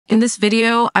In this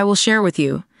video, I will share with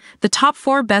you the top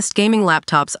 4 best gaming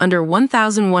laptops under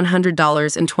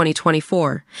 $1,100 in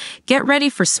 2024. Get ready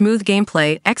for smooth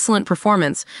gameplay, excellent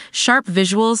performance, sharp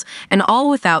visuals, and all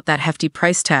without that hefty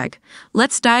price tag.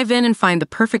 Let's dive in and find the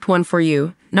perfect one for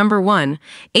you. Number 1.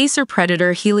 Acer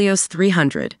Predator Helios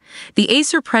 300. The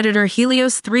Acer Predator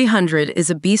Helios 300 is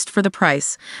a beast for the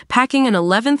price, packing an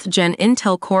 11th Gen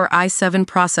Intel Core i7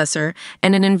 processor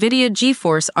and an NVIDIA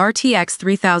GeForce RTX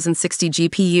 3060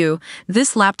 GPU.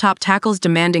 This laptop tackles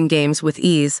demanding games with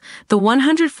ease. The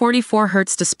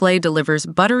 144Hz display delivers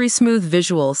buttery smooth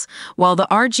visuals, while the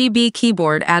RGB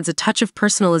keyboard adds a touch of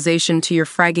personalization to your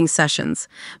fragging sessions.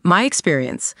 My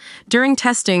experience. During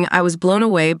testing, I was blown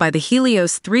away by the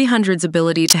Helios 300's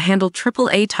ability to handle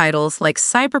AAA titles like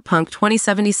Cyberpunk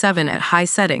 2077 at high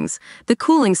settings. The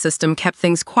cooling system kept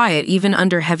things quiet even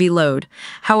under heavy load.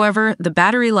 However, the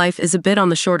battery life is a bit on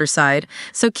the shorter side,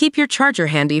 so keep your charger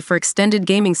handy for extended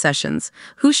gaming sessions.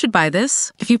 Who should buy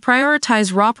this? If you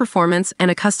prioritize raw performance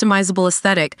and a customizable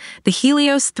aesthetic, the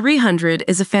Helios 300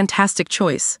 is a fantastic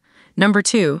choice. Number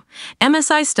 2.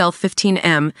 MSI Stealth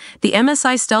 15M. The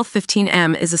MSI Stealth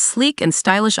 15M is a sleek and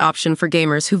stylish option for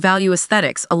gamers who value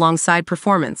aesthetics alongside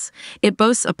performance. It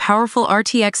boasts a powerful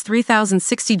RTX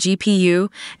 3060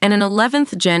 GPU and an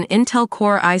 11th Gen Intel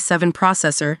Core i7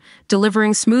 processor,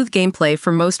 delivering smooth gameplay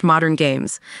for most modern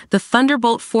games. The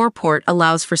Thunderbolt 4 port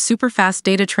allows for super-fast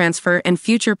data transfer and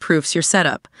future-proofs your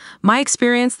setup. My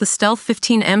experience, the Stealth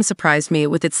 15M surprised me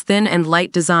with its thin and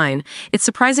light design. It's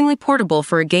surprisingly portable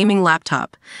for a gaming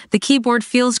laptop. The keyboard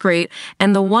feels great,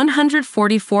 and the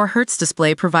 144Hz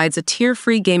display provides a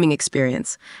tear-free gaming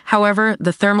experience. However,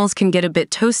 the thermals can get a bit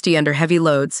toasty under heavy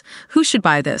loads. Who should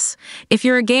buy this? If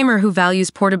you're a gamer who values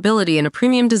portability and a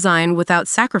premium design without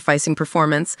sacrificing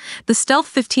performance, the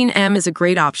Stealth 15M is a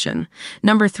great option.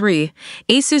 Number 3.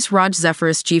 Asus ROG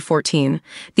Zephyrus G14.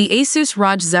 The Asus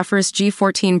ROG Zephyrus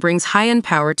G14 brings high-end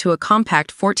power to a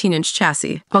compact 14-inch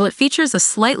chassis. While it features a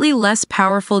slightly less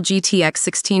powerful GTX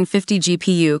 1650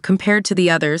 GPU compared to the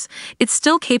others, it's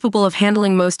still capable of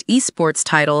handling most esports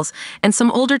titles and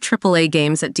some older AAA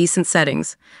games at decent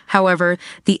settings. However,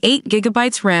 the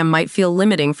 8GB RAM might feel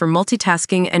limiting for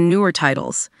multitasking and newer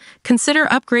titles. Consider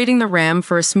upgrading the RAM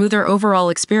for a smoother overall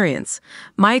experience.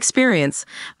 My experience.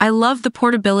 I love the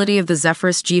portability of the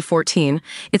Zephyrus G14.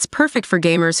 It's perfect for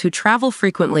gamers who travel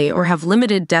frequently or have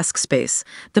limited desk space.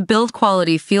 The build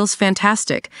quality feels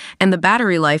fantastic, and the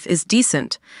battery life is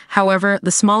decent. However,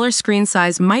 the smaller screen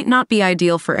size might not be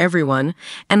ideal for everyone,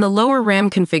 and the lower RAM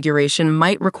configuration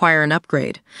might require an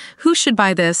upgrade. Who should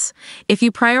buy this? If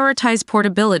you prioritize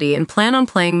portability and plan on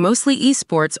playing mostly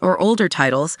esports or older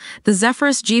titles, the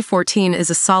Zephyrus G14 is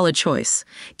a solid choice.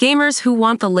 Gamers who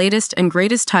want the latest and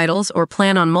greatest titles or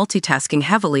plan on multitasking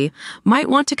heavily might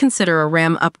want to consider a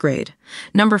RAM upgrade.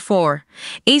 Number 4.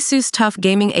 Asus TUF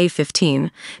Gaming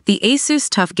A15. The Asus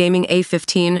TUF Gaming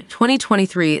A15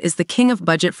 2023 is the king of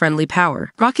budget-friendly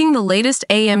power. Rocking the latest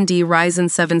AMD Ryzen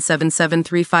 7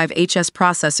 7735HS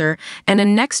processor and a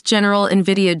next-gen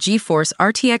NVIDIA GeForce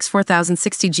RTX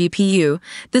 4060 GPU,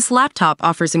 this laptop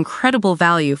offers incredible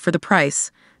value for the price.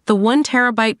 The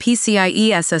 1TB PCIe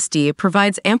SSD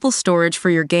provides ample storage for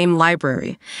your game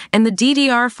library, and the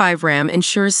DDR5 RAM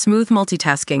ensures smooth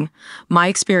multitasking. My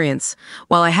experience.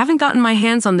 While I haven't gotten my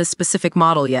hands on this specific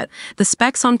model yet, the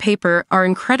specs on paper are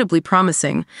incredibly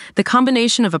promising. The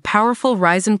combination of a powerful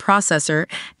Ryzen processor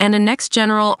and a next-gen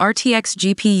RTX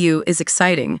GPU is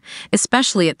exciting,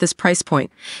 especially at this price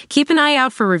point. Keep an eye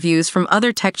out for reviews from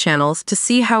other tech channels to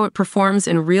see how it performs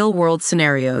in real-world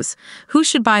scenarios. Who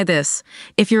should buy this?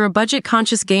 If you're a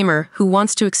budget-conscious gamer who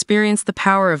wants to experience the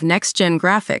power of next-gen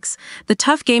graphics, the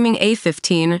TUF Gaming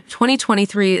A15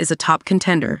 2023 is a top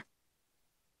contender.